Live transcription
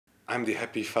I'm the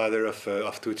happy father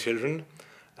of two children,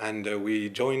 and we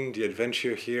joined the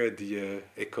adventure here at the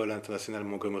École Internationale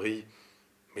Montgomery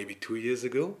maybe 2 years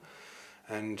ago.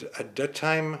 And at that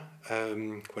time,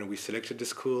 when we selected the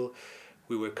school,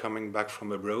 we were coming back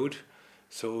from abroad.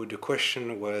 So the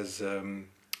question was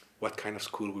what kind of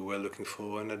school we were looking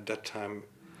for. And at that time,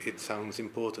 it sounds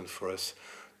important for us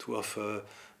to offer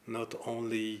not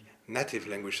only native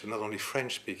language, so not only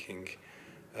French-speaking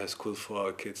school for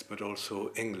our kids, but also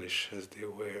English, as they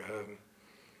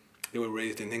were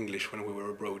raised in English when we were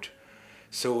abroad.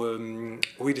 So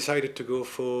we decided to go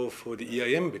for the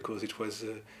EIM because it was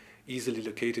easily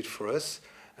located for us,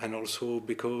 and also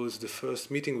because the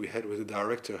first meeting we had with the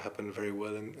director happened very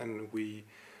well, and we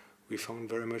found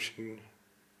very much in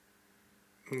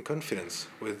confidence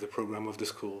with the program of the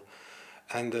school.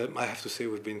 And I have to say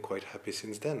we've been quite happy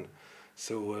since then.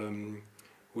 So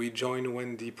we joined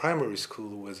when the primary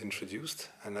school was introduced,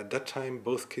 and at that time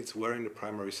both kids were in the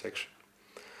primary section.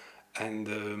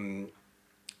 And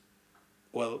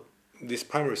well, this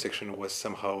primary section was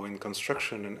somehow in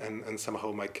construction, and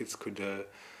somehow my kids could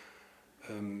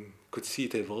see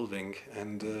it evolving.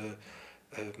 And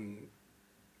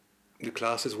the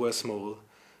classes were small.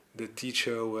 The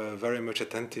teacher were very much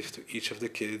attentive to each of the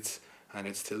kids, and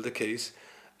it's still the case.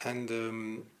 And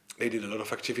they did a lot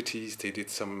of activities. They did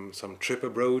some trip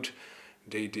abroad.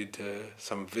 They did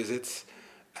some visits,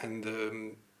 and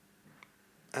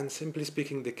simply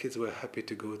speaking, the kids were happy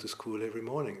to go to school every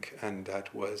morning, and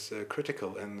that was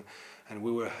critical. And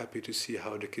we were happy to see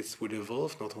how the kids would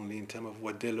evolve, not only in terms of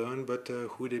what they learn, but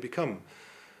who they become.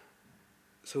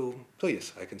 So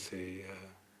yes, I can say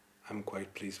I'm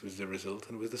quite pleased with the result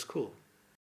and with the school.